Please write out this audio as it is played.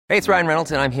Hey, it's Ryan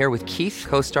Reynolds, and I'm here with Keith,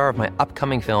 co-star of my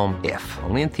upcoming film, If,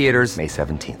 only in theaters May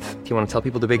 17th. Do you want to tell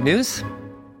people the big news?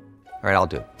 All right, I'll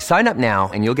do it. Sign up now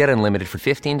and you'll get unlimited for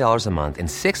 $15 a month and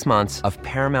 6 months of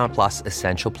Paramount Plus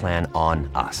Essential Plan on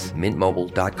us.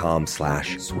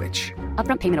 MintMobile.com/switch.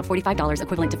 Upfront payment of $45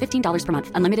 equivalent to $15 per month.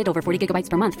 Unlimited over 40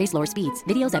 gigabytes per month. Face lower speeds.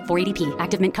 Videos at 480p.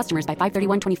 Active Mint customers by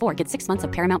 531.24 get 6 months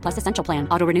of Paramount Plus Essential Plan.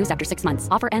 Auto renews after 6 months.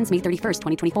 Offer ends May 31st,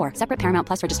 2024. Separate Paramount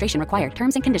Plus registration required.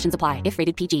 Terms and conditions apply if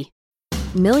rated PG.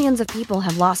 Millions of people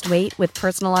have lost weight with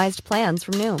personalized plans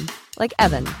from Noom. Like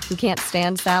Evan, who can't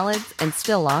stand salads and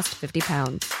still lost 50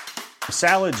 pounds.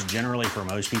 Salads generally for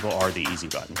most people are the easy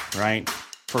button, right?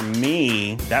 For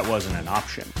me, that wasn't an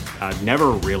option. I never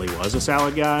really was a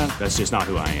salad guy. That's just not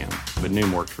who I am. But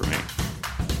Noom worked for me.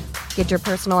 Get your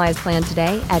personalized plan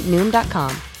today at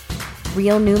Noom.com.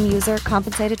 Real Noom user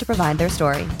compensated to provide their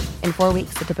story. In 4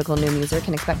 weeks, the typical Noom user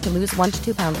can expect to lose 1 to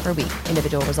 2 pounds per week.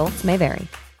 Individual results may vary.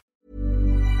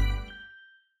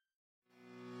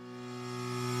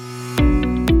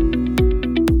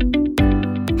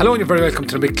 Hello and you're very welcome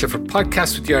to the Mick Clifford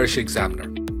podcast with the Irish Examiner.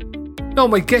 Now,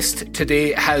 my guest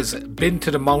today has been to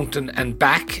the mountain and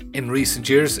back in recent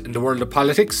years in the world of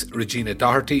politics. Regina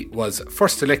Doherty was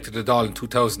first elected at all in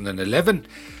 2011,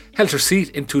 held her seat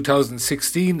in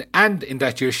 2016, and in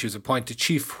that year she was appointed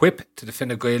Chief Whip to the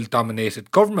Fine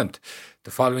Gael-dominated government.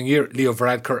 The following year, Leo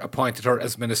Varadkar appointed her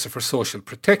as Minister for Social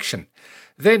Protection.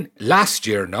 Then last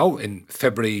year now, in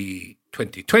February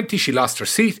 2020, she lost her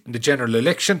seat in the general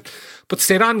election, but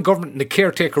stayed on government in a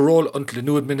caretaker role until the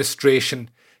new administration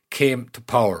came to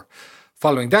power.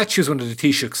 Following that, she was one of the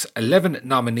Taoiseach's 11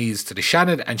 nominees to the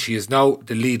Seanad, and she is now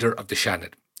the leader of the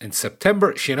Seanad. In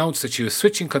September, she announced that she was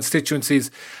switching constituencies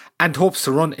and hopes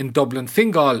to run in Dublin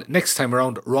Fingal next time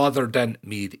around rather than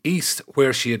Meath East,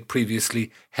 where she had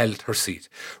previously held her seat.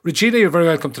 Regina, you're very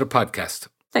welcome to the podcast.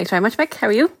 Thanks very much, Mick. How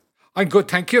are you? I'm good,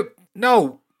 thank you.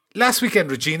 Now, last weekend,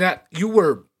 Regina, you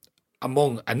were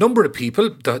among a number of people,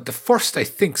 the first, I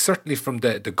think, certainly from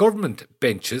the government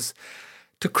benches,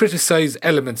 to criticise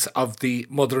elements of the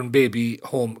Mother and Baby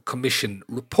Home Commission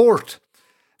report.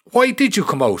 Why did you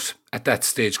come out at that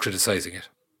stage criticising it?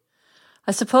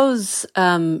 I suppose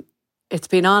it's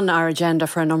been on our agenda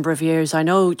for a number of years. I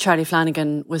know Charlie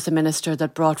Flanagan was the minister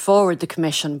that brought forward the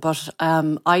commission, but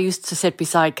I used to sit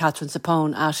beside Catherine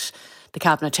Sapone at the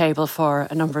cabinet table for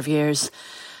a number of years.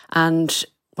 And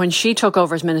when she took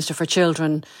over as Minister for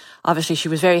Children, obviously she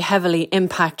was very heavily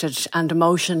impacted and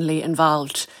emotionally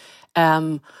involved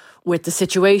with the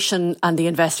situation and the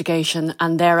investigation,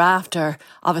 and thereafter,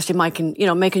 obviously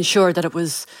making sure that it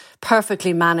was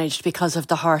perfectly managed because of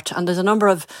the hurt. And there's a number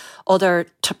of other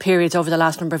periods over the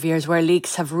last number of years where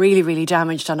leaks have really, really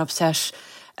damaged and upset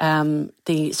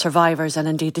the survivors and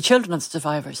indeed the children of the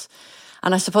survivors.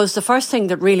 And I suppose the first thing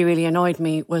that really, really annoyed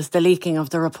me was the leaking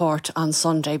of the report on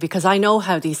Sunday, because I know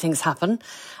how these things happen.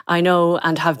 I know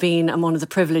and have been among the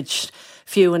privileged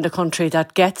few in the country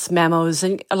that gets memos,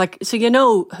 and so you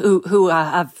know who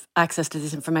have access to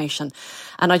this information.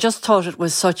 And I just thought it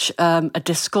was such a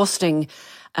disgusting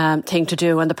thing to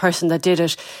do, and the person that did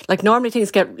it, normally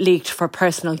things get leaked for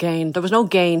personal gain. There was no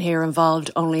gain here involved,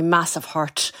 only massive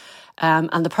hurt.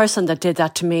 And the person that did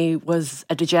that to me was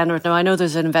a degenerate. Now, I know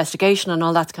there's an investigation and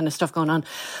all that kind of stuff going on,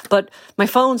 but my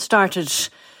phone started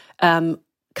kind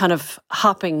of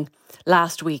hopping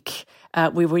last week.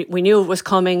 We knew it was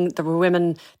coming. There were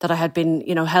women that I had been,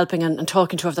 helping and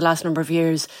talking to over the last number of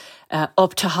years.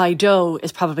 Up to high dough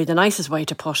is probably the nicest way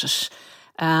to put it.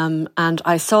 And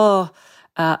I saw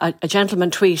a gentleman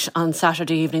tweet on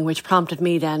Saturday evening, which prompted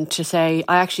me then to say,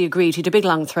 I actually agreed. He had a big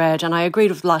long thread, and I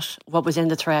agreed with what was in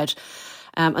the thread.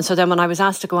 And so then when I was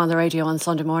asked to go on the radio on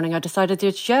Sunday morning, I decided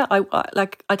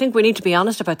that, I think we need to be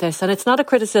honest about this. And it's not a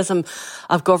criticism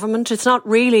of government. It's not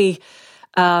really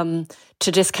to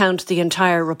discount the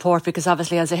entire report, because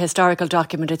obviously as a historical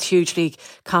document, it's hugely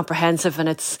comprehensive and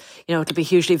it's, to be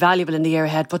hugely valuable in the year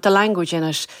ahead. But the language in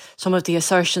it, some of the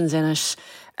assertions in it,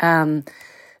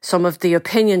 some of the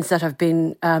opinions that have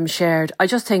been shared, I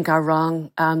just think are wrong.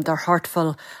 They're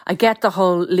hurtful. I get the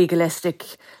whole legalistic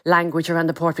language around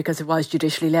the report because it was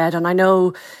judicially led. And I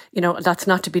know, that's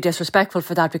not to be disrespectful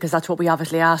for that, because that's what we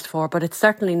obviously asked for. But it's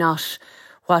certainly not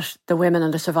what the women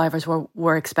and the survivors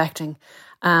were expecting.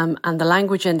 And the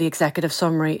language in the executive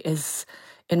summary is,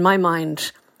 in my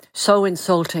mind, so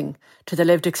insulting to the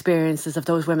lived experiences of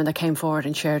those women that came forward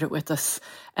and shared it with us.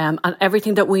 And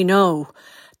everything that we know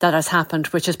that has happened,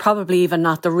 which is probably even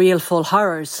not the real full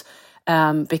horrors,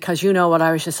 because you know what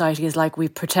Irish society is like. We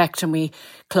protect and we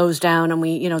close down, and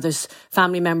there's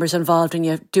family members involved, and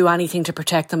you do anything to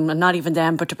protect them, and not even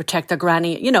them, but to protect their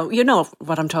granny. You know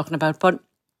what I'm talking about. But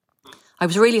I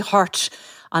was really hurt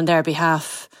on their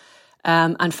behalf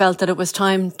and felt that it was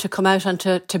time to come out and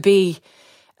to be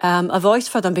a voice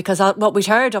for them, because what we'd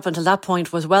heard up until that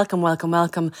point was welcome, welcome,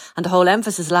 welcome. And the whole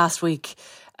emphasis last week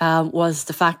was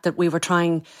the fact that we were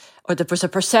trying, or there was a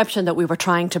perception that we were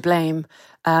trying to blame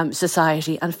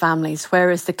society and families,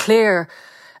 whereas the clear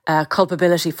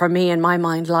culpability for me in my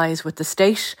mind lies with the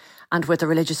state and with the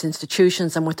religious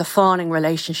institutions and with the fawning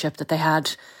relationship that they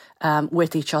had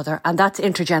with each other. And that's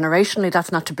intergenerationally.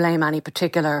 That's not to blame any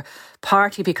particular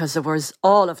party, because there was,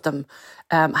 all of them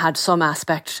had some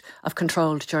aspect of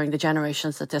control during the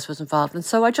generations that this was involved in.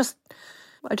 So I just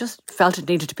felt it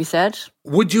needed to be said.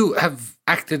 Would you have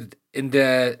acted in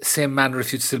the same manner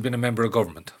if you'd still been a member of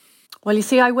government? Well, you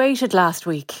see, I waited last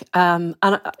week. And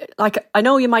I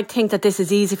know you might think that this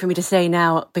is easy for me to say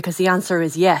now because the answer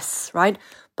is yes, right?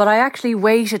 But I actually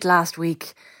waited last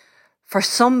week for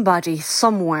somebody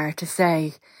somewhere to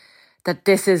say that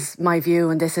this is my view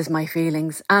and this is my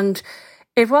feelings. And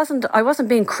I wasn't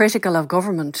being critical of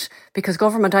government, because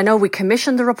government, I know we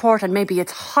commissioned the report and maybe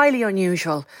it's highly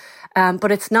unusual,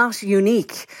 but it's not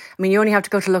unique. I mean, you only have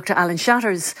to look to Alan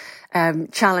Shatter's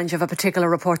challenge of a particular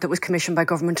report that was commissioned by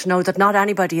government to know that not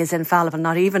anybody is infallible,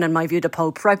 not even, in my view, the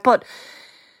Pope, right? But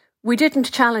we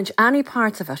didn't challenge any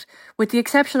parts of it, with the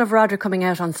exception of Roderick coming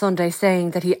out on Sunday saying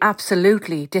that he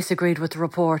absolutely disagreed with the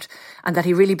report and that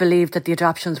he really believed that the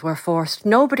adoptions were forced.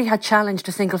 Nobody had challenged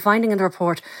a single finding in the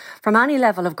report from any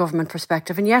level of government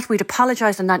perspective, and yet we'd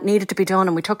apologised and that needed to be done,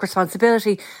 and we took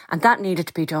responsibility and that needed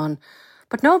to be done.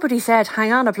 But nobody said,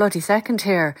 hang on a bloody second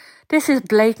here. This is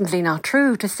blatantly not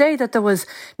true. To say that there was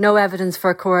no evidence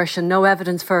for coercion, no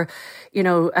evidence for,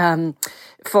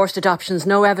 forced adoptions,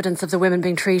 no evidence of the women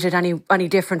being treated any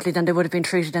differently than they would have been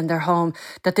treated in their home,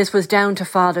 that this was down to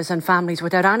fathers and families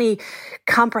without any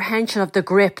comprehension of the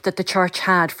grip that the church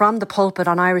had from the pulpit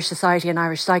on Irish society and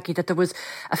Irish psyche, that there was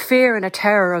a fear and a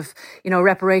terror of,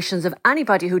 reparations of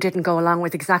anybody who didn't go along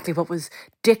with exactly what was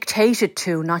dictated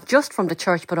to, not just from the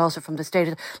church, but also from the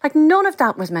state. Like, none of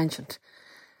that was mentioned.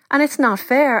 And it's not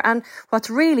fair. And what's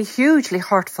really hugely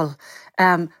hurtful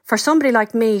for somebody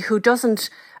like me who doesn't,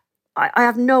 I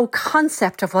have no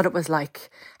concept of what it was like,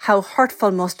 how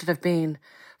hurtful must it have been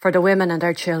for the women and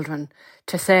their children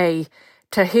to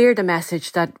hear the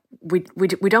message that we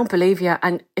don't believe you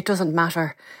and it doesn't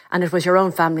matter and it was your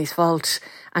own family's fault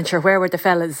and sure, where were the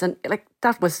fellas? And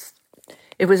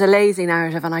it was a lazy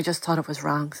narrative and I just thought it was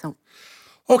wrong. So,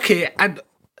 okay, and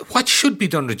what should be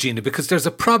done, Regina? Because there's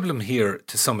a problem here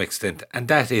to some extent, and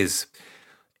that is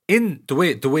in the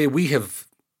way we have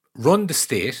run the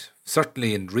state,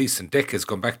 certainly in recent decades,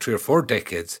 going back 3 or 4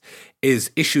 decades, is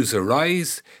issues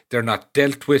arise, they're not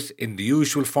dealt with in the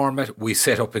usual format. We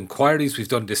set up inquiries, we've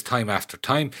done this time after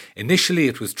time. Initially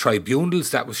it was tribunals,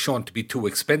 that was shown to be too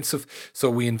expensive, so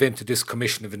we invented this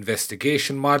Commission of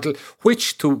Investigation model,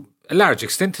 which to a large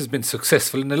extent has been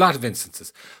successful in a lot of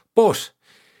instances. But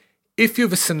if you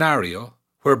have a scenario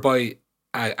whereby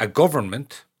a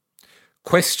government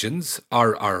questions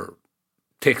or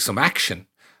takes some action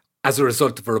as a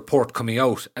result of a report coming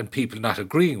out and people not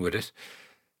agreeing with it,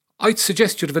 I'd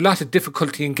suggest you'd have a lot of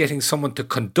difficulty in getting someone to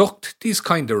conduct these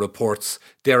kind of reports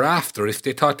thereafter if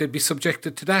they thought they'd be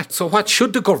subjected to that. So what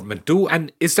should the government do,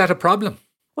 and is that a problem?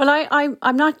 Well,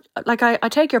 I'm not, I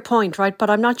take your point, right, but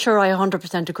I'm not sure I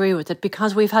 100% agree with it,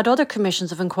 because we've had other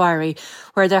commissions of inquiry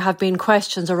where there have been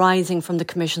questions arising from the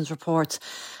commission's reports.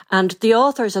 And the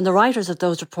authors and the writers of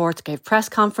those reports gave press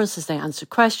conferences, they answered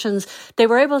questions. They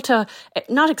were able to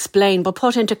not explain, but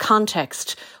put into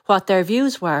context what their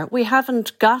views were. We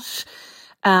haven't got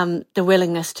the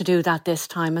willingness to do that this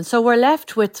time. And so we're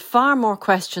left with far more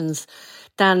questions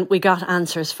than we got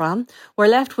answers from. We're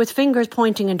left with fingers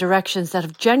pointing in directions that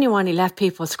have genuinely left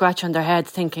people scratching their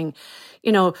heads thinking,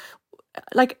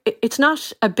 it's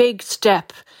not a big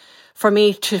step for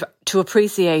me to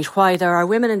appreciate why there are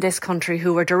women in this country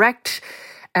who are direct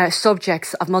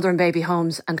subjects of mother and baby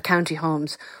homes and county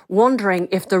homes, wondering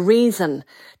if the reason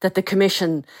that the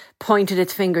Commission pointed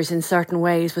its fingers in certain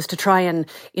ways was to try and,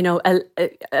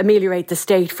 ameliorate the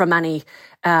state from any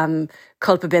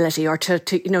culpability, or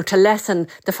to lessen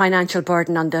the financial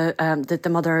burden on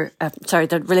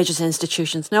the religious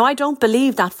institutions. Now, I don't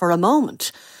believe that for a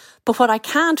moment. But what I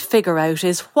can't figure out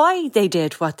is why they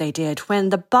did what they did when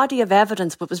the body of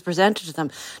evidence was presented to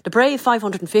them. The brave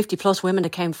 550 plus women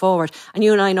that came forward, and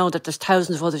you and I know that there's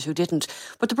thousands of others who didn't,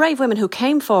 but the brave women who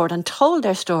came forward and told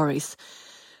their stories.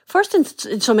 First, in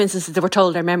some instances, they were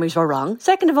told their memories were wrong.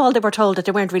 Second of all, they were told that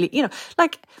they weren't really,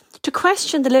 to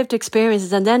question the lived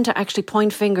experiences and then to actually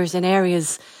point fingers in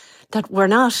areas that were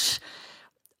not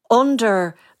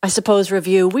under I suppose,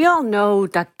 review. We all know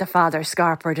that the father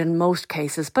scarpered in most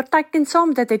cases, but like in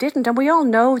some that they didn't. And we all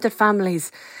know that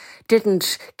families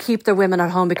didn't keep their women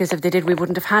at home, because if they did, we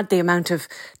wouldn't have had the amount of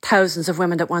thousands of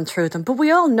women that went through them. But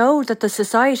we all know that the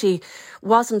society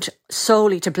wasn't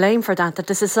solely to blame for that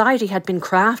the society had been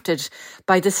crafted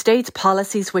by the state's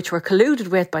policies, which were colluded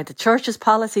with by the church's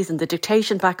policies and the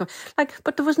dictation back.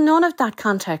 But there was none of that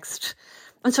context.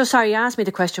 And so, sorry, you asked me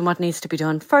the question, what needs to be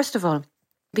done? First of all,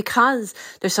 because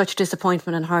there's such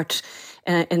disappointment and hurt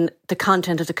in the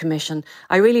content of the commission,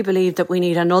 I really believe that we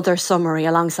need another summary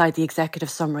alongside the executive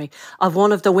summary of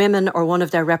one of the women or one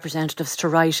of their representatives to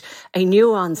write a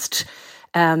nuanced,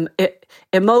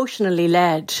 emotionally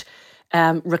led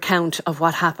recount of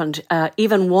what happened,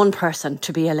 even one person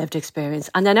to be a lived experience.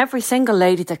 And then every single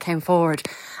lady that came forward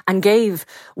and gave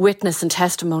witness and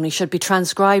testimony should be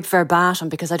transcribed verbatim,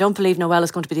 because I don't believe Noelle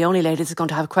is going to be the only lady that's going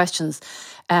to have questions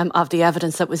of the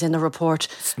evidence that was in the report.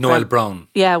 It's Noelle Brown.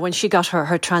 Yeah, when she got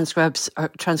her transcripts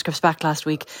back last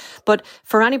week. But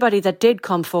for anybody that did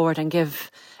come forward and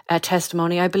give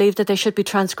testimony, I believe that they should be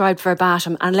transcribed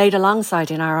verbatim and laid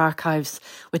alongside in our archives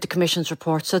with the Commission's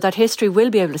report, so that history will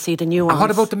be able to see the nuance. And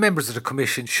what about the members of the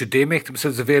Commission? Should they make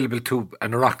themselves available to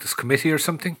an Oireachtas committee or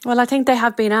something? Well, I think they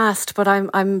have been asked, but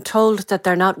I'm told that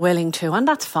they're not willing to, and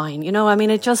that's fine. You know, I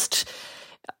mean, it's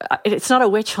not a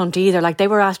witch hunt either. Like, they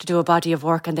were asked to do a body of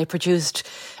work and they produced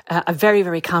a very,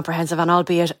 very comprehensive and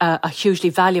albeit a hugely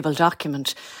valuable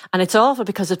document. And it's awful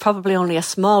because it's probably only a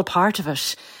small part of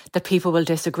it that people will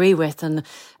disagree with. And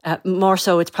more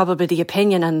so, it's probably the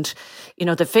opinion and, you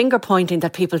know, the finger pointing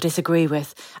that people disagree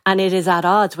with. And it is at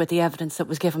odds with the evidence that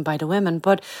was given by the women.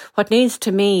 But what needs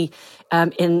to me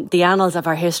in the annals of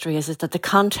our history is that the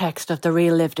context of the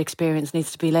real lived experience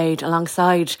needs to be laid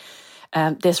alongside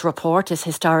this report, this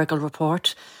historical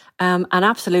report. And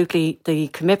absolutely the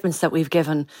commitments that we've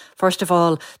given. First of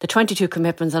all, the 22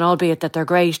 commitments, and albeit that they're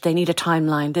great, they need a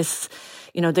timeline. This,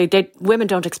 you know, women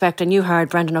don't expect, and you heard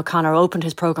Brendan O'Connor opened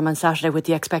his programme on Saturday with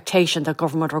the expectation that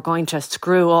government were going to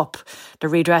screw up the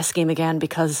redress scheme again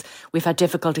because we've had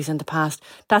difficulties in the past.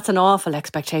 That's an awful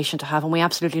expectation to have, and we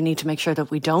absolutely need to make sure that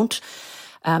we don't.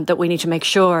 That we need to make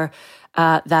sure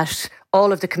that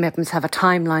all of the commitments have a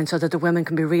timeline so that the women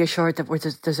can be reassured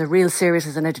that there's a real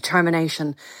seriousness and a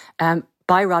determination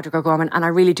by Roderick O'Gorman, and I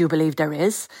really do believe there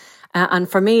is.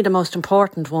 And for me, the most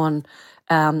important one,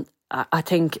 I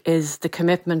think, is the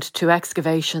commitment to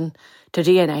excavation, to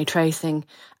DNA tracing,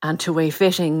 and to a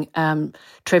fitting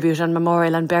tribute and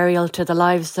memorial and burial to the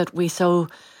lives that we so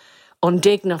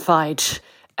undignified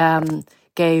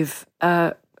gave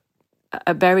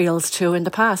burials to in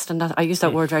the past. And that, I use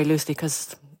that word very loosely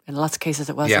because in lots of cases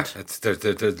it wasn't. Yeah,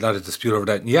 there's a lot of dispute over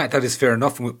that. And yeah, that is fair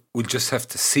enough. And we'll just have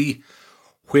to see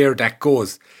where that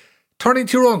goes. Turning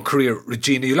to your own career,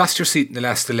 Regina, you lost your seat in the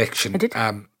last election. I did.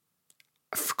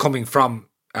 Coming from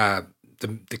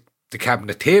the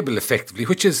cabinet table, effectively,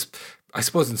 which is, I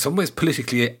suppose, in some ways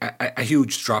politically a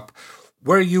huge drop.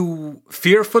 Were you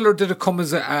fearful, or did it come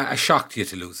as a shock to you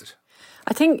to lose it?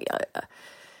 I think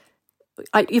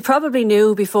you probably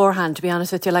knew beforehand, to be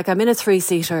honest with you. Like, I'm in a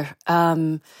 3-seater.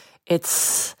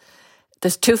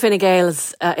 There's 2 Fine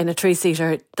Gaels in a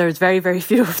 3-seater. There's very, very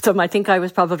few of them. I think I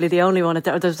was probably the only one.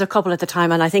 There was a couple at the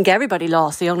time, and I think everybody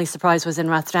lost. The only surprise was in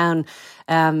Rathdown.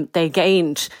 They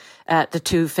gained the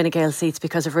 2 Fine Gael seats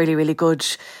because of really, really good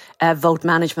vote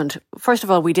management. First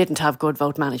of all, we didn't have good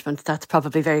vote management. That's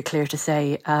probably very clear to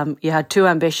say. You had 2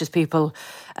 ambitious people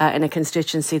in a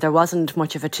constituency. There wasn't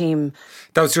much of a team.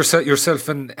 That was yourself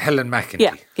and Helen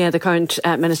McEntee. Yeah, the current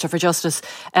Minister for Justice.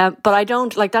 But I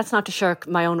don't, that's not to shirk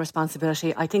my own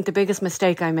responsibility. I think the biggest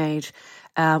mistake I made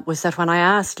was that when I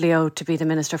asked Leo to be the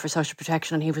Minister for Social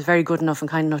Protection, and he was very good enough and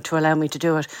kind enough to allow me to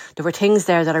do it, there were things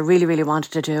there that I really, really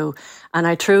wanted to do. And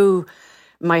I threw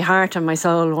my heart and my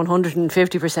soul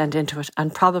 150% into it,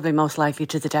 and probably most likely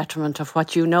to the detriment of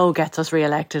what gets us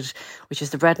re-elected, which is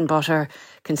the bread and butter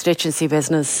constituency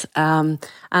business. And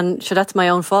sure, that's my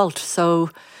own fault.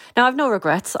 So now I've no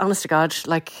regrets, honest to God.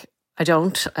 I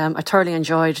don't. I thoroughly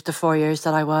enjoyed the 4 years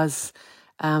that I was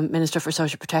Minister for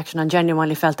Social Protection, and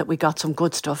genuinely felt that we got some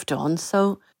good stuff done.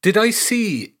 So, did I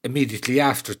see immediately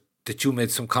after that you made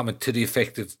some comment to the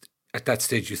effect of, at that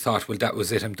stage you thought, well, that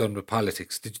was it, I'm done with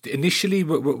politics? Initially,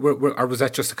 or was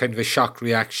that just a kind of a shock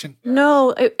reaction?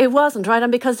 No, it wasn't, right?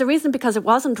 And because it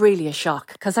wasn't really a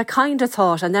shock, because I kind of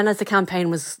thought, and then as the campaign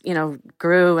was,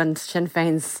 grew and Sinn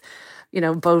Féin's,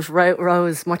 both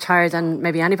rose much higher than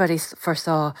maybe anybody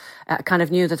foresaw, kind of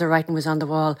knew that the writing was on the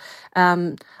wall.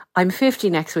 I'm 50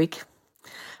 next week.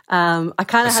 I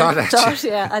kind of thought,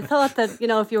 I thought that,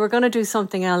 if you were going to do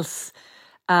something else,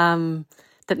 then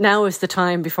that now is the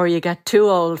time before you get too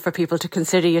old for people to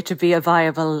consider you to be a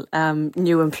viable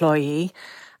new employee.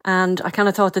 And I kind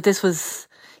of thought that this was,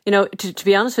 to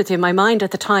be honest with you, my mind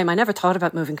at the time, I never thought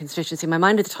about moving constituency. My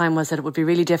mind at the time was that it would be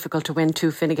really difficult to win 2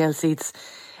 Fine Gael seats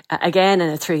again in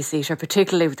a 3-seater,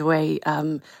 particularly with the way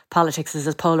politics is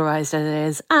as polarised as it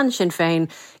is. And Sinn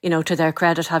Féin, to their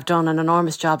credit, have done an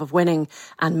enormous job of winning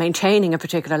and maintaining a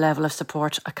particular level of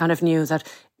support. I kind of knew that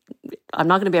I'm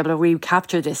not going to be able to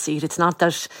recapture this seat. It's not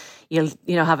that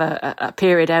you'll have a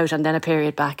period out and then a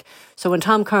period back. So when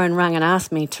Tom Curran rang and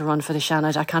asked me to run for the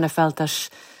Seanad, I kind of felt that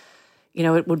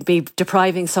it would be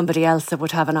depriving somebody else that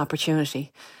would have an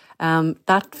opportunity.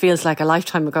 That feels like a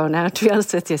lifetime ago now, to be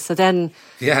honest with you. So then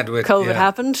COVID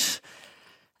happened.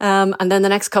 And then the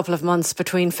next couple of months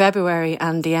between February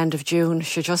and the end of June,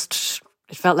 it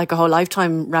felt like a whole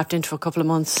lifetime wrapped into a couple of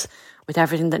months with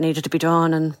everything that needed to be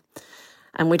done.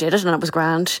 And we did it, and it was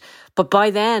grand. But by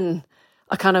then,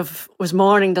 I kind of was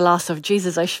mourning the loss of,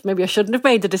 Jesus, maybe I shouldn't have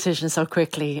made the decision so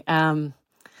quickly. And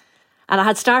I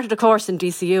had started a course in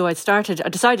DCU. I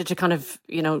decided to kind of,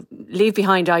 leave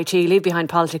behind IT, leave behind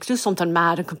politics, do something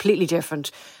mad and completely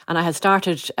different. And I had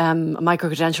started a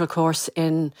micro-credential course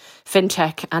in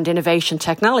fintech and innovation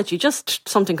technology, just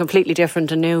something completely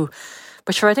different and new.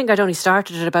 But sure, I think I'd only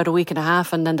started it about a week and a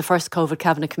half, and then the first COVID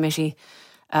Cabinet Committee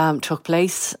took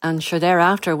place. And sure,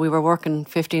 thereafter, we were working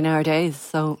 15-hour days.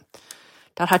 So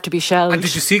that had to be shelved. And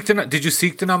did you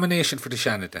seek the nomination for the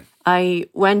Seanad then? I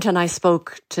went and I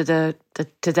spoke to the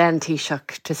then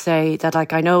Taoiseach to say that,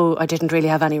 I know I didn't really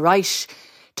have any right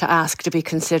to ask to be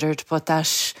considered, but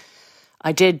that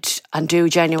I did and do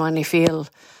genuinely feel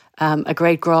a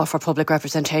great graw for public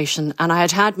representation. And I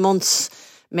had months,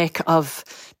 Mick, of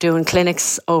doing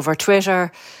clinics over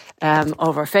Twitter,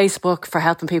 over Facebook, for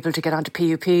helping people to get onto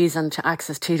PUPs and to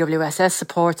access TWSS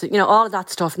support, all of that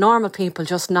stuff. Normal people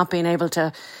just not being able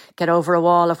to get over a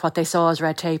wall of what they saw as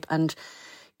red tape. And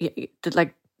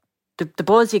the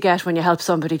buzz you get when you help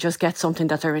somebody just get something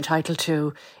that they're entitled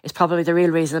to is probably the real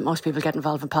reason that most people get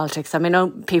involved in politics. I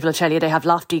mean, people will tell you they have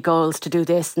lofty goals to do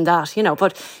this and that,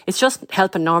 but it's just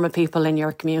helping normal people in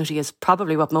your community is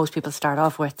probably what most people start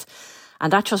off with.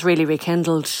 And that just really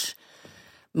rekindled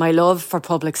my love for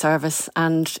public service.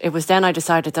 And it was then I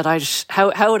decided that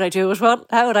how would I do it?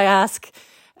 How would I ask,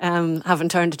 having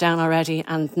turned it down already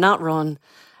and not run?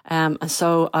 And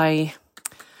so I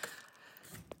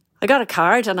got a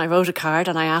card and I wrote a card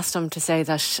and I asked him to say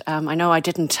that I know I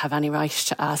didn't have any right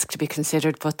to ask to be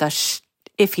considered, but that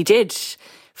if he did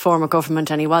form a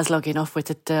government and he was lucky enough with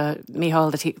the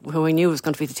Micheál, who I knew was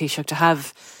going to be the Taoiseach, to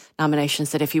have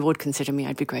nominations, that if he would consider me,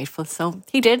 I'd be grateful. So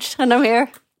he did, and I'm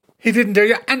here. He didn't dare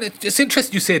you. And it's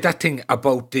interesting you say that thing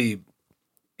about in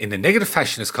a negative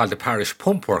fashion, it's called the parish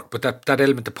pump work, but that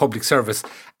element of public service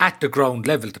at the ground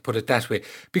level, to put it that way.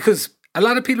 Because a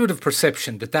lot of people would have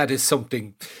perception that is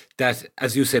something that,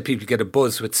 as you say, people get a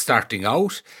buzz with starting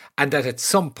out, and that at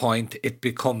some point it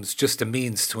becomes just a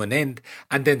means to an end.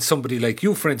 And then somebody like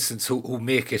you, for instance, who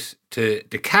make it to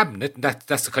the cabinet, and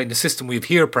that's the kind of system we have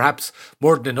here, perhaps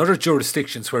more than in other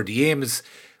jurisdictions, where the aim is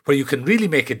where you can really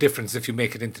make a difference if you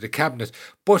make it into the cabinet.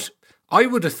 But I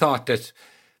would have thought that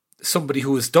somebody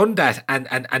who has done that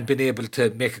and been able to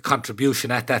make a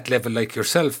contribution at that level like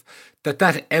yourself,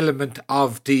 that element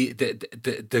of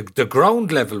the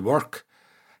ground level work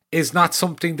is not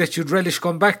something that you'd relish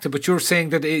going back to. But you're saying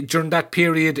that during that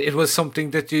period it was something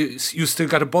that you still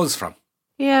got a buzz from.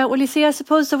 Yeah, well, you see, I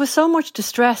suppose there was so much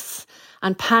distress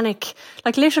and panic.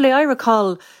 Like, literally, I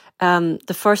recall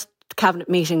the first cabinet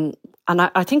meeting, and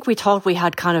I think we thought we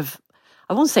had kind of,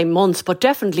 I won't say months, but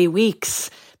definitely weeks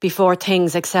before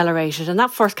things accelerated. And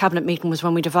that first cabinet meeting was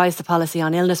when we devised the policy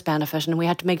on illness benefit, and we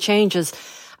had to make changes,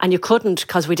 and you couldn't,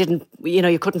 because we didn't,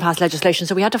 you couldn't pass legislation.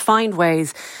 So we had to find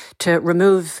ways to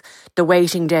remove the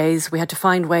waiting days. We had to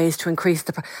find ways to increase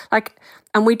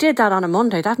and we did that on a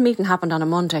Monday. That meeting happened on a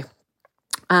Monday.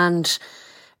 And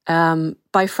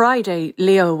by Friday,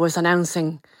 Leo was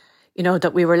announcing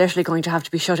that we were literally going to have to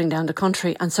be shutting down the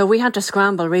country. And so we had to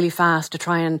scramble really fast to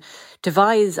try and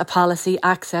devise a policy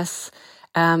access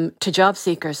to job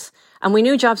seekers. And we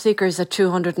knew job seekers at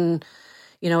 211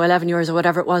 euros or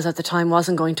whatever it was at the time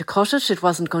wasn't going to cut it. It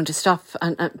wasn't going to stop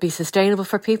and be sustainable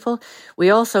for people. We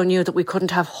also knew that we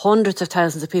couldn't have hundreds of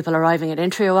thousands of people arriving at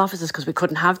Intrio offices, because we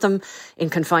couldn't have them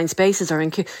in confined spaces or in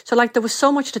queue. So there was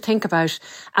so much to think about.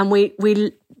 And we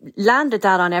landed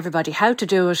that on everybody, how to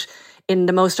do it in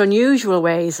the most unusual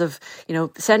ways of,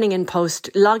 sending in post,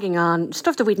 logging on,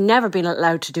 stuff that we'd never been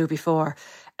allowed to do before.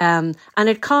 And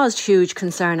it caused huge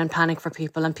concern and panic for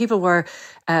people. And people were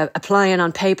applying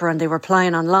on paper, and they were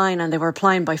applying online, and they were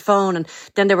applying by phone, and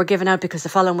then they were given out because the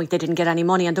following week they didn't get any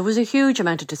money. And there was a huge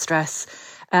amount of distress.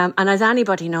 And as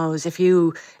anybody knows, if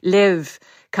you live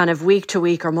kind of week to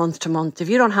week or month to month, if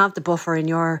you don't have the buffer in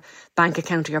your bank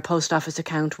account or your post office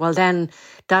account, well, then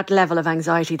that level of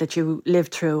anxiety that you live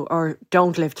through or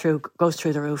don't live through goes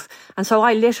through the roof. And so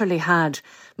I literally had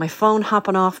my phone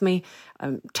hopping off me,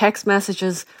 text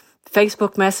messages,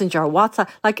 Facebook Messenger, WhatsApp,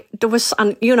 like there was,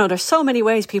 and you know, there's so many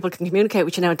ways people can communicate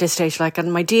with you now at this stage, like,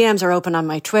 and my DMs are open on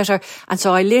my Twitter. And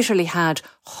so I literally had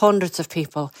hundreds of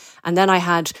people. And then I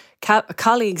had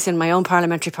colleagues in my own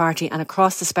parliamentary party and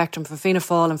across the spectrum from Fianna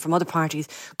Fáil and from other parties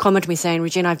coming to me saying,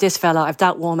 Regina, I've this fella, I've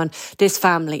that woman, this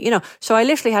family, you know. So I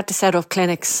literally had to set up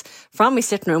clinics from my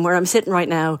sitting room where I'm sitting right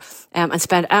now, and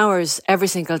spend hours every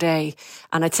single day.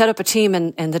 And I'd set up a team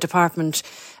in the department,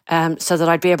 so that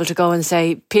I'd be able to go and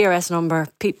say, PBS number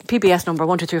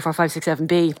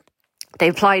 1234567B. They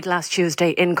applied last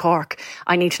Tuesday in Cork.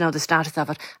 I need to know the status of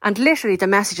it. And literally the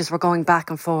messages were going back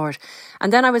and forward.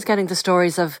 And then I was getting the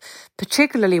stories of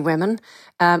particularly women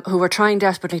who were trying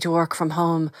desperately to work from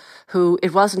home, who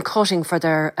it wasn't cutting for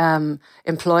their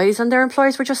employees, and their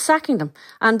employers were just sacking them.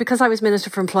 And because I was Minister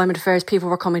for Employment Affairs, people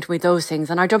were coming to me those things.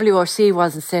 And our WRC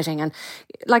wasn't sitting. And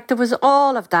like there was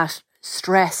all of that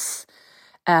stress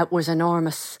was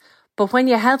enormous. But when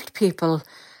you helped people,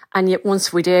 and yet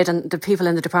once we did, and the people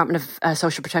in the Department of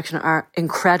Social Protection are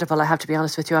incredible, I have to be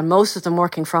honest with you, and most of them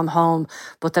working from home,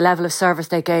 but the level of service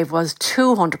they gave was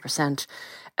 200%.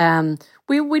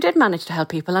 We did manage to help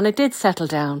people, and it did settle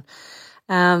down.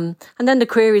 And then the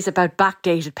queries about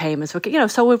backdated payments, you know,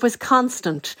 so it was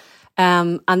constant.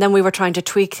 And then we were trying to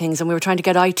tweak things, and we were trying to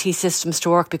get IT systems to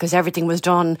work because everything was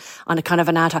done on a kind of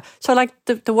an ad hoc. So like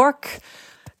the work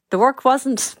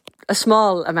wasn't a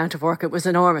small amount of work. It was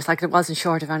enormous, like it wasn't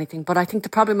short of anything. But I think the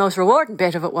probably most rewarding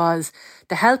bit of it was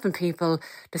the helping people,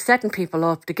 the setting people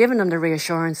up, the giving them the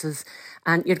reassurances.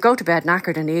 And you'd go to bed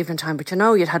knackered in the evening time, but you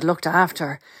know you'd had looked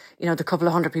after, you know, the couple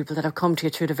of hundred people that have come to you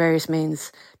through the various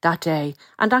means that day.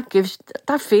 And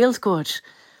that feels good.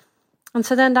 And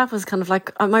so then that was kind of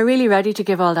like, am I really ready to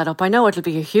give all that up? I know it'll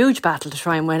be a huge battle to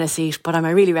try and win a seat, but am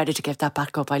I really ready to give that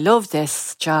back up? I love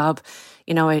this job.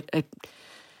 You know, it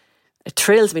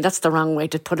thrills me. That's the wrong way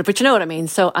to put it, but you know what I mean.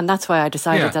 So, and that's why I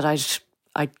decided that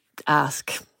I'd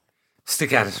ask.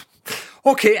 Stick at it.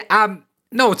 Okay.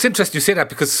 No, it's interesting you say that,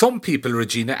 because some people,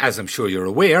 Regina, as I'm sure you're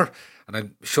aware, and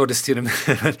I'm sure this to you in a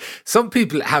minute, some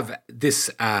people have this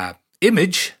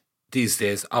image these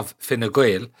days of Fine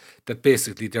Gael, that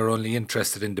basically they're only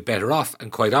interested in the better off.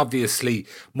 And quite obviously,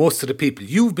 most of the people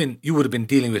you would have been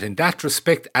dealing with in that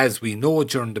respect, as we know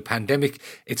during the pandemic,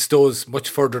 it's those much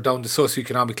further down the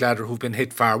socioeconomic ladder who've been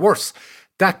hit far worse.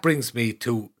 That brings me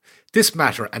to this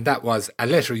matter, and that was a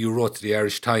letter you wrote to the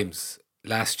Irish Times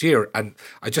last year. And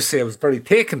I just say I was very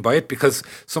taken by it, because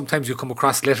sometimes you come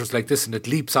across letters like this and it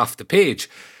leaps off the page.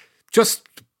 Just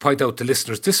point out to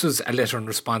listeners, this was a letter in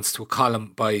response to a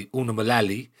column by Una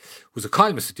Mullally, who's a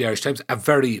columnist at the Irish Times, a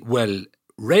very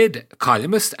well-read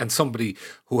columnist, and somebody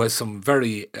who has some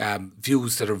very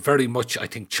views that are very much, I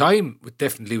think, chime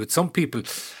definitely with some people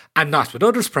and not with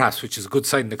others, perhaps, which is a good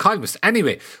sign in the columnist.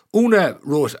 Anyway, Una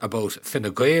wrote about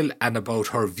Fine Gael and about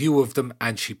her view of them,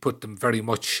 and she put them very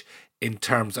much in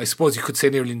terms, I suppose you could say,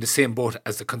 nearly in the same boat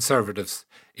as the Conservatives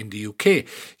in the UK.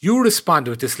 You responded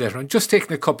with this letter, and just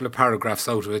taking a couple of paragraphs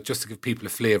out of it, just to give people a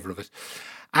flavour of it.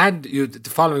 And the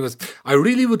following was, I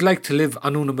really would like to live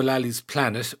on Una Mullally's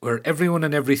planet, where everyone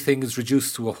and everything is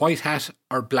reduced to a white hat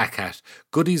or black hat,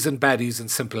 goodies and baddies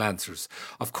and simple answers.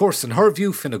 Of course, in her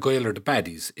view, Fine Gael are the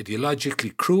baddies.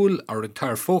 Ideologically cruel, our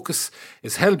entire focus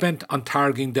is hell-bent on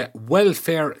targeting the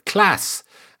welfare class.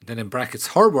 And then in brackets,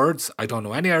 her words, I don't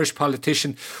know any Irish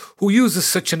politician who uses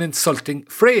such an insulting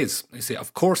phrase. I say,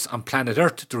 of course, on planet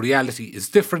Earth, the reality is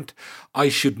different. I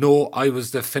should know I was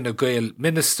the Fine Gael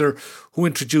minister who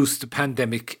introduced the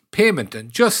pandemic payment. And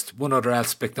just one other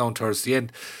aspect down towards the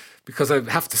end, because I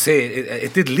have to say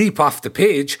it did leap off the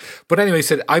page. But anyway, he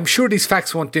said, I'm sure these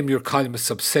facts won't dim your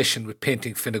columnist's obsession with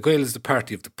painting Fine Gael as the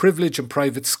party of the privilege and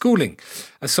private schooling.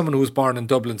 As someone who was born in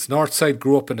Dublin's north side,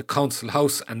 grew up in a council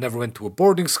house and never went to a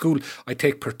boarding school, I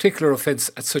take particular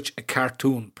offence at such a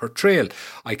cartoon portrayal.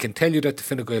 I can tell you that the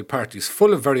Fine Gael party is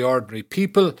full of very ordinary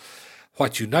people.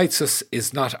 What unites us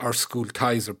is not our school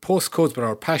ties or postcodes, but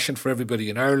our passion for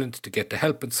everybody in Ireland to get the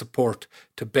help and support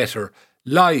to better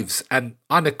lives. And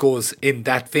on it goes in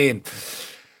that vein.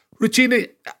 Regina,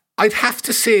 I'd have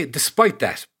to say, despite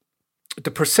that,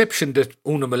 the perception that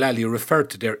Una Mullally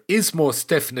referred to there is most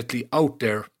definitely out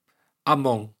there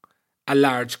among a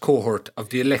large cohort of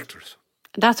the electorate.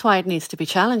 That's why it needs to be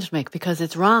challenged, Mick, because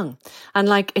it's wrong. And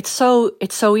like, it's so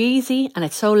easy and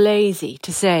it's so lazy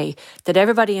to say that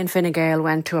everybody in Fine Gael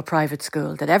went to a private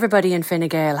school, that everybody in Fine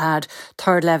Gael had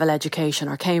third level education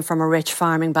or came from a rich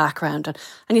farming background.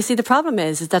 And you see, the problem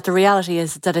is that the reality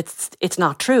is that it's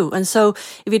not true. And so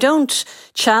if you don't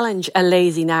challenge a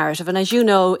lazy narrative, and as you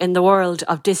know, in the world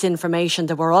of disinformation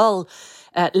that we're all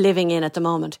living in at the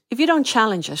moment, if you don't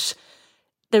challenge it,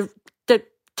 the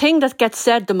thing that gets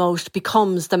said the most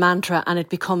becomes the mantra, and it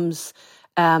becomes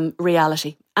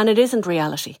reality. And it isn't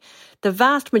reality. The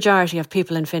vast majority of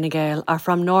people in Fine Gael are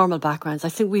from normal backgrounds. I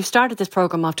think we've started this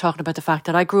programme off talking about the fact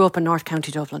that I grew up in North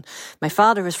County Dublin. My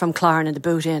father is from Claren in the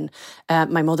Boot Inn.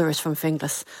 My mother is from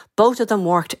Finglas. Both of them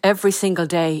worked every single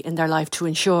day in their life to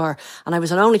ensure, and I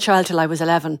was an only child till I was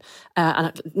 11,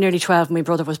 and nearly 12 when my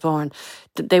brother was born.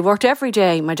 They worked every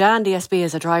day, my dad in DSB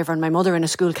as a driver and my mother in a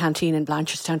school canteen in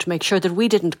Blanchardstown, to make sure that we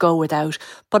didn't go without.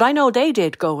 But I know they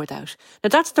did go without. Now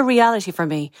that's the reality for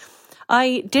me.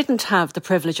 I didn't have the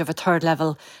privilege of a third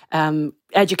level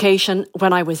education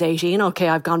when I was 18. Okay,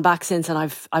 I've gone back since and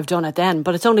I've done it then,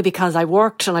 but it's only because I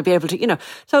worked and I'd be able to,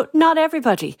 So not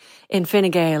everybody in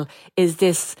Fine Gael is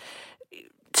this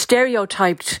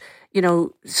stereotyped,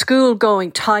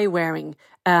 school-going, tie-wearing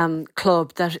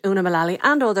club that Una Mullally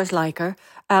and others like her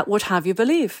would have you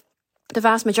believe. The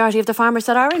vast majority of the farmers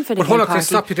that are in Fine Gael Party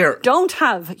stop you there. Don't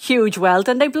have huge wealth,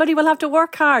 and they bloody will have to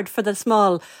work hard for the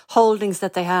small holdings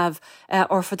that they have,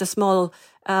 or for the small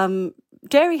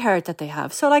dairy herd that they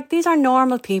have. So, these are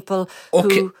normal people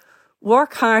who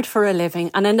work hard for a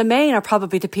living, and in the main are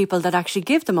probably the people that actually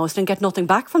give the most and get nothing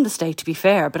back from the state, to be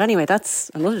fair. But anyway, that's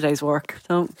another day's work.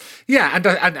 So yeah,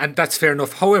 and that's fair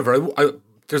enough. However,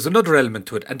 there's another element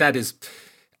to it, and that is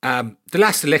the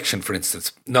last election, for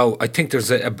instance. Now, I think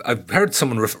I've heard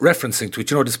someone referencing to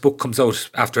it. This book comes out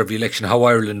after every election, How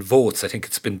Ireland Votes. I think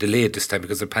it's been delayed this time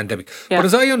because of the pandemic. Yeah. But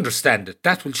as I understand it,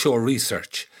 that will show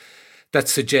research that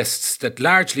suggests that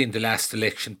largely in the last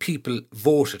election, people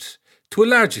voted to a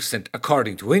large extent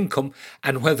according to income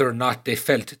and whether or not they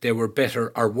felt they were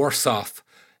better or worse off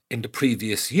in the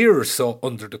previous year or so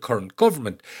under the current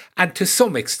government. And to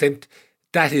some extent,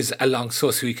 that is along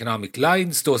socioeconomic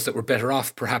lines. Those that were better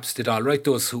off perhaps did all right.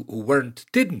 Those who weren't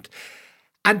didn't.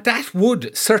 And that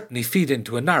would certainly feed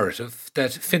into a narrative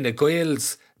that Fine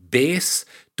Gael's base,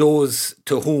 those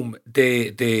to whom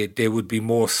they would be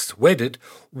most wedded,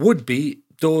 would be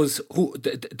those who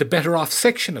the better off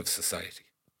section of society.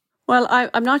 Well,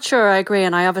 I'm not sure I agree,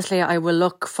 and I will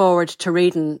look forward to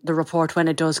reading the report when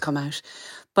it does come out.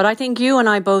 But I think you and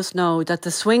I both know that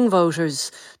the swing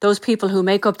voters, those people who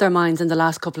make up their minds in the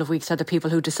last couple of weeks, are the people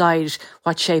who decide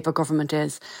what shape a government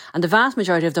is. And the vast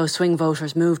majority of those swing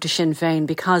voters moved to Sinn Féin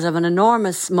because of an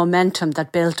enormous momentum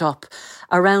that built up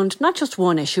around not just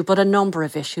one issue, but a number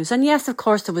of issues. And yes, of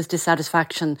course, there was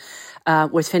dissatisfaction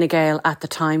with Fine Gael at the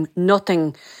time.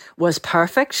 Nothing was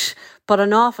perfect, but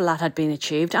an awful lot had been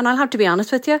achieved. And I'll have to be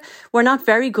honest with you, we're not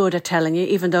very good at telling you,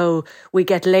 even though we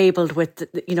get labelled with,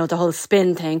 the whole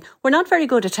spin thing, we're not very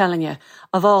good at telling you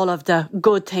of all of the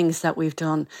good things that we've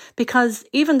done. Because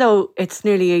even though it's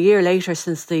nearly a year later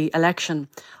since the election,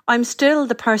 I'm still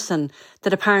the person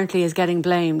that apparently is getting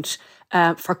blamed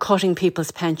for cutting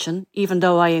people's pension, even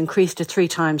though I increased it 3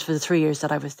 times for the 3 years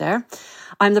that I was there.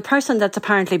 I'm the person that's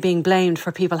apparently being blamed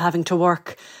for people having to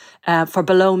work for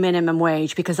below minimum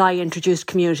wage because I introduced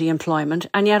community employment,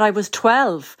 and yet I was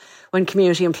 12 when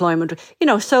community employment,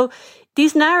 so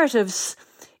these narratives,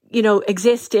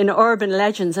 exist in urban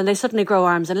legends and they suddenly grow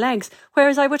arms and legs.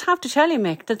 Whereas I would have to tell you,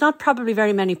 Mick, there's not probably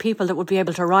very many people that would be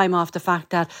able to rhyme off the fact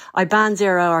that I banned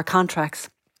 0-hour contracts.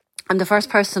 I'm the first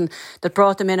person that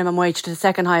brought the minimum wage to the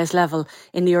second highest level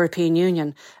in the European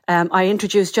Union. I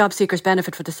introduced job seekers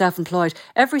benefit for the self-employed.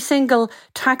 Every single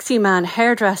taxi man,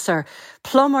 hairdresser,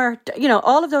 plumber,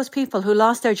 all of those people who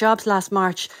lost their jobs last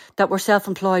March that were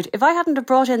self-employed. If I hadn't have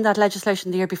brought in that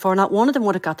legislation the year before, not one of them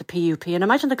would have got the PUP. And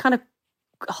imagine the kind of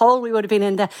hole we would have been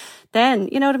in then,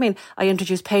 you know what I mean? I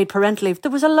introduced paid parental leave.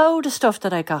 There was a load of stuff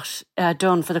that I got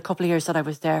done for the couple of years that I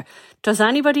was there. Does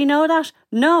anybody know that?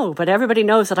 No, but everybody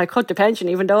knows that I cut the pension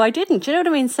even though I didn't. You know what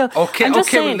I mean? So I'm just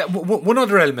saying, well, one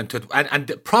other element to it,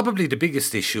 and probably the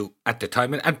biggest issue at the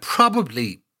time, and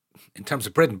probably in terms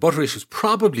of bread and butter issues,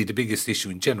 probably the biggest issue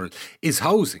in general is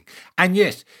housing. And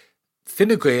yet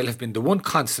Fine Gael have been the one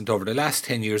constant over the last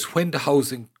 10 years when the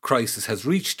housing crisis has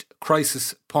reached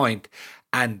crisis point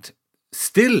and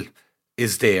still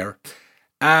is there.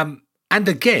 And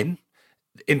again,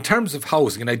 in terms of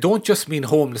housing, and I don't just mean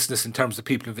homelessness in terms of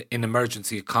people in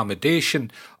emergency accommodation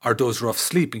or those rough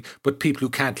sleeping, but people who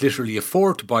can't literally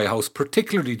afford to buy a house,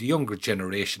 particularly the younger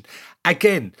generation.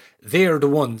 Again, they're the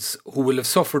ones who will have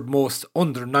suffered most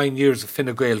under 9 years of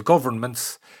Fine Gael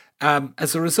governments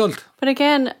as a result. But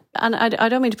again, and I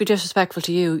don't mean to be disrespectful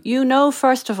to you, you know,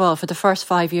 first of all, for the first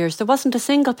 5 years, there wasn't a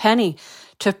single penny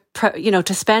to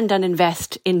spend and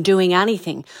invest in doing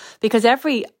anything, because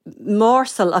every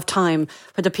morsel of time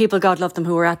for the people, God love them,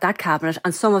 who were at that cabinet,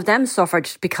 and some of them suffered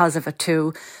because of it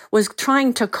too, was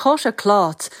trying to cut a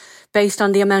cloth based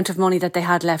on the amount of money that they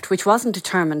had left, which wasn't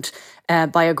determined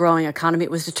by a growing economy.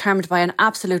 It was determined by an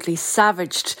absolutely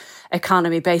savaged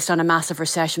economy based on a massive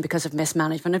recession because of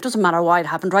mismanagement. It doesn't matter why it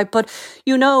happened, right? But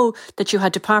you know that you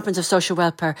had departments of social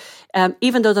welfare,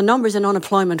 even though the numbers in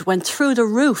unemployment went through the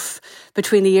roof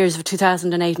between the years of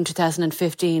 2008 and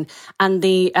 2015, and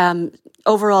the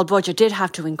overall budget did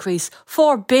have to increase.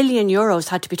 €4 billion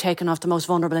had to be taken off the most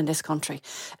vulnerable in this country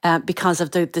because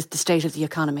of the state of the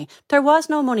economy. There was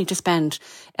no money to spend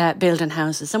building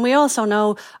houses. And we also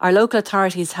know our local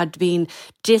authorities had been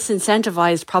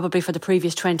disincentivised probably for the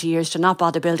previous 20 years to not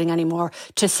bother building anymore,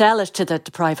 to sell it to the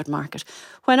private market.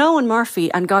 When Owen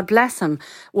Murphy, and God bless him,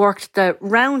 worked the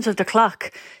rounds of the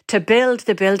clock to build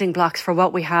the building blocks for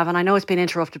what we have, and I know it's been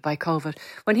interrupted by COVID,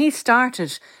 when he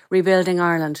started rebuilding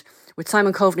Ireland, which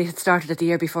Simon Coveney had started it the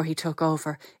year before he took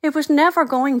over, it was never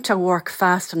going to work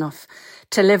fast enough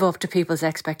to live up to people's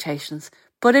expectations.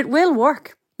 But it will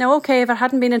work. Now, OK, if it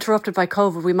hadn't been interrupted by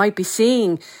COVID, we might be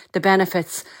seeing the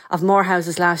benefits of more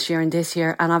houses last year and this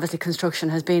year, and obviously construction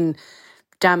has been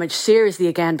damaged seriously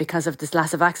again because of this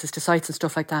lack of access to sites and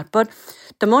stuff like that. But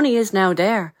the money is now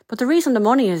there. But the reason the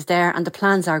money is there and the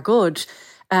plans are good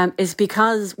is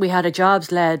because we had a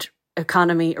jobs-led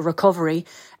economy recovery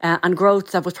and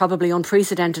growth that was probably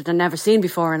unprecedented and never seen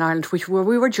before in Ireland, where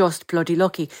we were just bloody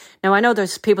lucky. Now, I know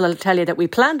there's people that'll tell you that we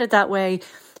planned it that way.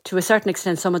 To a certain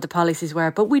extent, some of the policies were,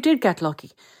 but we did get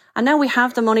lucky. And now we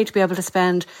have the money to be able to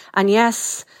spend. And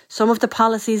yes, some of the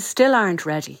policies still aren't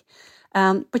ready.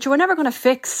 But you were never going to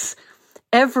fix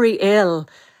every ill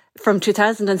from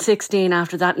 2016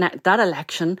 after that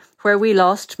election, where we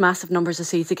lost massive numbers of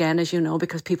seats again, as you know,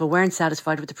 because people weren't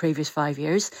satisfied with the previous 5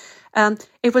 years.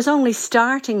 It was only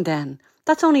starting then.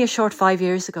 That's only a short 5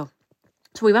 years ago.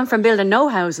 So we went from building no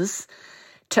houses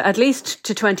to at least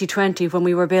to 2020, when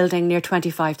we were building near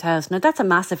 25,000. Now, that's a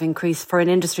massive increase for an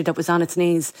industry that was on its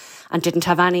knees and didn't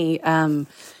have any,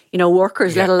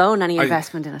 workers, let alone any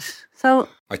investment in it. So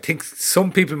I think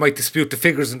some people might dispute the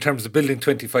figures in terms of building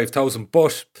 25,000,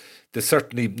 but there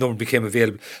certainly none became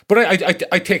available. But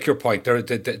I take your point.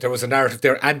 There was a narrative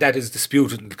there, and that is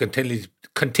disputed and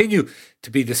continue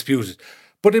to be disputed.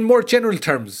 But in more general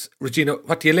terms, Regina,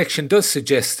 what the election does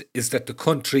suggest is that the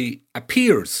country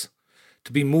appears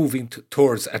to be moving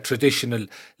towards a traditional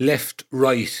left,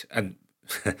 right, and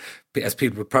as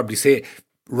people would probably say,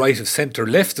 right of centre,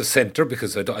 left of centre,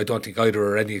 because I don't think either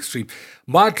are any extreme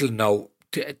model now.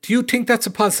 Do you think that's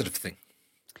a positive thing?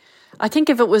 I think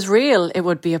if it was real, it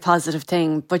would be a positive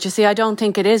thing. But you see, I don't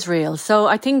think it is real. So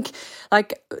I think,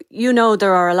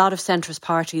 there are a lot of centrist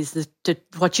parties,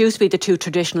 what used to be the two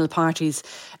traditional parties,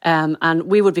 and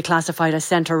we would be classified as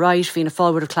centre-right. Fianna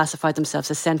Fáil would have classified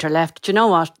themselves as centre-left. Do you know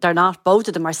what? They're not. Both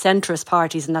of them are centrist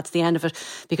parties, and that's the end of it,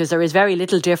 because there is very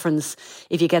little difference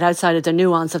if you get outside of the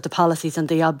nuance of the policies and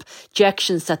the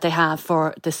objections that they have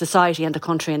for the society and the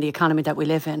country and the economy that we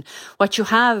live in. What you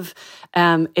have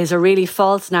is a really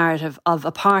false narrative of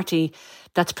a party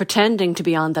that's pretending to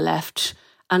be on the left,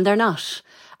 and they're not.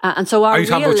 And so our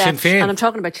real left, and I'm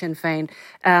talking about Sinn Féin,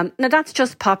 now that's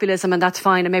just populism, and that's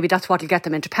fine, and maybe that's what will get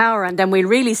them into power, and then we'll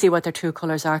really see what their true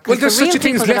colours are. Well, there's such a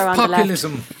thing as left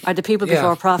populism. Are the people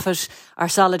before profit, our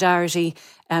solidarity,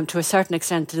 to a certain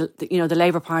extent, the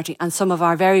Labour Party, and some of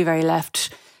our very, very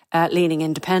left-leaning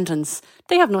independents.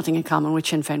 They have nothing in common with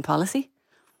Sinn Féin policy.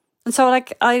 And so,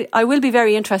 I will be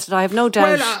very interested. I have no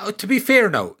doubt. Well, to be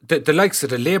fair now, the likes of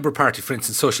the Labour Party, for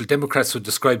instance, Social Democrats would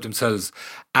describe themselves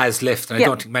as left, and I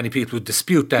don't think many people would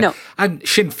dispute that. No. And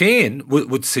Sinn Féin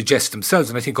would suggest themselves,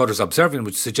 and I think others observing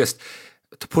would suggest,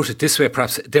 to put it this way,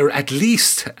 perhaps, they're at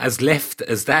least as left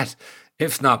as that,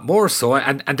 if not more so,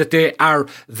 and that they are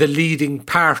the leading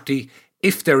party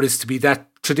if there is to be that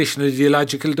traditional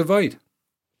ideological divide.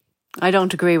 I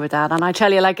don't agree with that. And I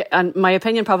tell you, and my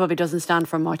opinion probably doesn't stand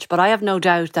for much, but I have no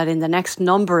doubt that in the next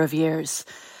number of years,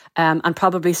 and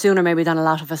probably sooner maybe than a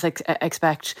lot of us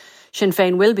expect, Sinn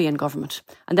Féin will be in government.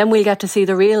 And then we'll get to see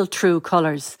the real true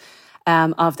colours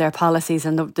of their policies.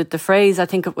 And the phrase, I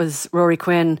think it was Rory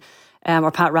Quinn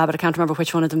or Pat Rabbit, I can't remember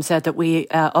which one of them, said that we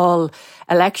all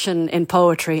election in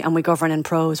poetry and we govern in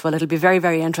prose. Well, it'll be very,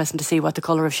 very interesting to see what the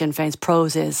colour of Sinn Féin's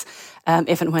prose is,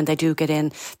 if and when they do get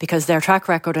in, because their track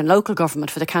record in local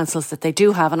government for the councils that they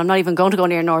do have, and I'm not even going to go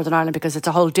near Northern Ireland because it's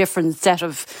a whole different set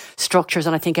of structures,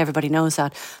 and I think everybody knows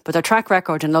that, but their track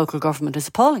record in local government is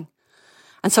appalling.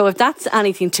 And so if that's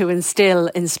anything to instill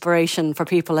inspiration for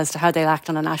people as to how they'll act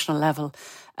on a national level,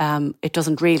 it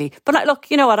doesn't really. But look,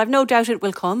 you know what? I've no doubt it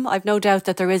will come. I've no doubt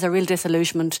that there is a real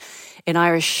disillusionment in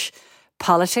Irish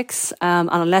politics. And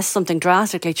unless something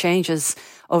drastically changes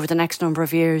over the next number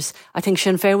of years, I think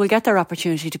Sinn Féin will get their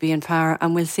opportunity to be in power,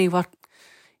 and we'll see what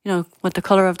the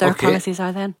colour of their policies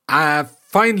are then.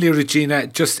 Finally, Regina,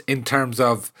 just in terms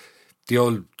of the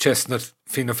old chestnut,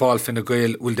 Fianna Fáil, Fine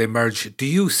Gael, will they merge? Do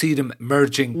you see them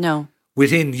merging? No.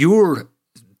 Within your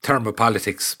term of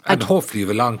politics, and hopefully you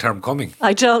have a long term coming?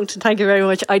 I don't. Thank you very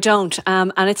much. I don't.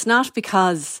 And it's not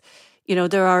because,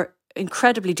 there are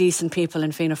incredibly decent people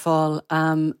in Fianna Fáil,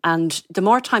 and the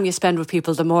more time you spend with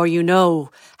people, the more you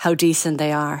know how decent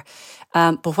they are.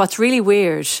 But what's really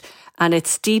weird, and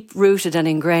it's deep rooted and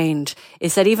ingrained,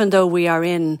 is that even though we are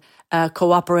in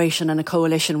cooperation and a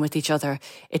coalition with each other,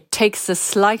 it takes the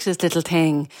slightest little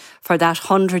thing for that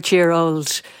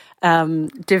 100-year-old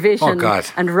division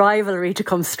and rivalry to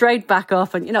come straight back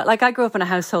up. And I grew up in a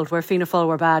household where Fianna Fáil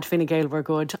were bad, Fine Gael were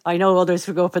good. I know others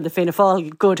who grew up in the Fianna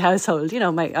Fáil good household.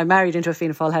 I married into a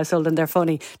Fianna Fáil household, and they're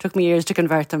funny. It took me years to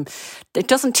convert them. It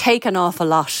doesn't take an awful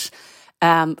lot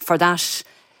for that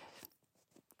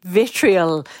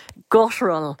vitriol,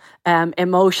 guttural,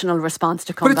 emotional response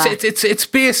to come back. It's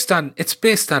based on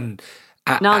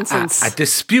nonsense. A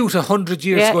dispute 100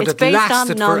 years ago that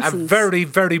lasted for a very,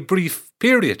 very brief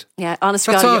period. Yeah,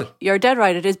 honestly, you're dead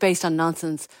right. It is based on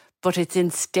nonsense, but it's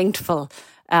instinctful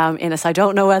in us. I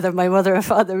don't know whether my mother or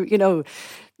father,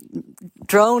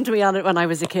 droned me on it when I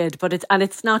was a kid, but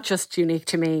it's not just unique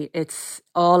to me. It's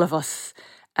all of us.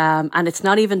 And it's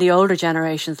not even the older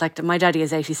generations. Like my daddy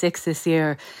is 86 this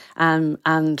year, and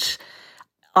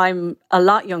I'm a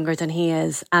lot younger than he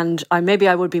is, and maybe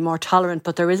I would be more tolerant,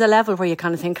 but there is a level where you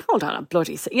kind of think, hold on,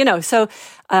 so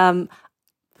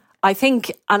I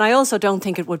think, and I also don't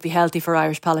think it would be healthy for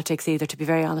Irish politics either, to be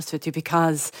very honest with you,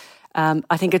 because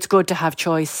I think it's good to have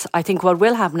choice. I think what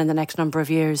will happen in the next number of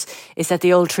years is that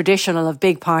the old traditional of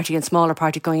big party and smaller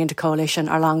party going into coalition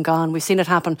are long gone. We've seen it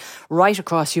happen right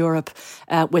across Europe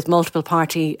with multiple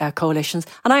party coalitions.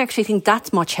 And I actually think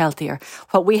that's much healthier.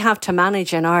 What we have to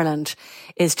manage in Ireland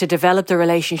is to develop the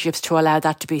relationships to allow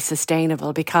that to be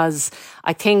sustainable, because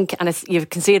I think, and you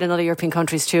can see it in other European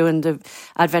countries too, and the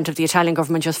advent of the Italian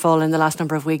government just fallen in the last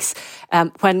number of weeks,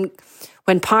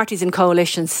 when parties and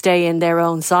coalitions stay in their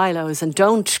own silos and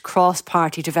don't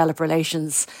cross-party develop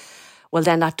relations, well,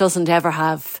 then that doesn't ever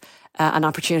have an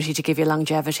opportunity to give you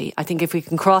longevity. I think if we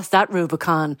can cross that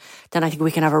Rubicon, then I think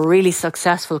we can have a really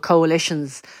successful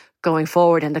coalitions going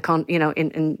forward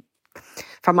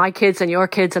for my kids and your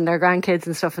kids and their grandkids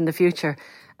and stuff in the future.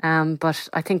 But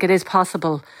I think it is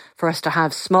possible for us to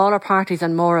have smaller parties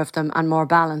and more of them and more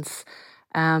balance.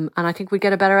 And I think we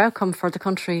get a better outcome for the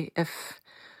country if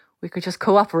we could just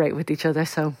cooperate with each other.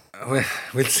 So we'll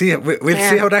see. We'll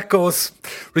see how that goes.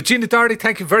 Regina Doherty,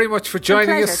 thank you very much for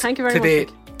joining us thank you very today.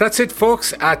 Much. That's it,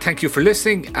 folks. Thank you for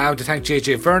listening. To thank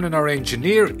JJ Vernon, our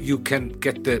engineer. You can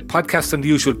get the podcast on the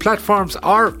usual platforms,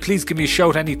 or please give me a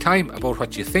shout anytime about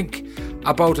what you think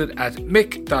about it at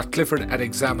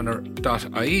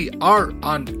mick.clifford@examiner.ie or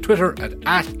on Twitter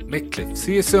at mickcliff.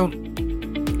 See you soon.